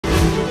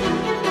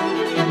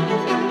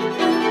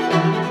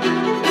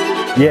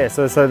Yeah,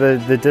 so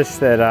the dish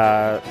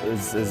that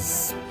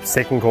is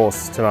second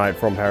course tonight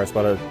from Paris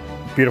Butter,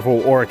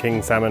 beautiful Ora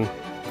King salmon,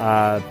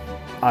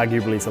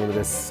 arguably some of the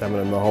best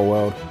salmon in the whole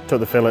world. Took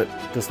the fillet,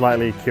 just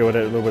lightly cured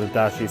it, a little bit of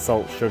dashi,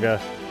 salt, sugar,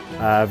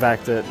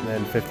 vacked it, and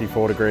then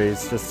 54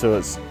 degrees, just so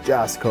it's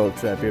just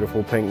cooked, that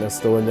beautiful pinkness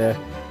still in there.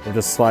 We've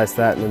just sliced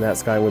that, and then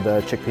that's going with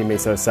the chickpea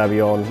miso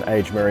savion,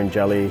 aged meringue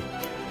jelly,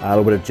 a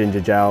little bit of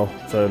ginger jowl,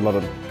 so a lot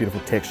of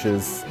beautiful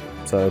textures,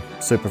 so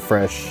super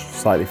fresh,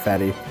 slightly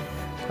fatty,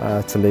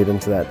 to lead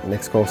into that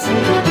next course.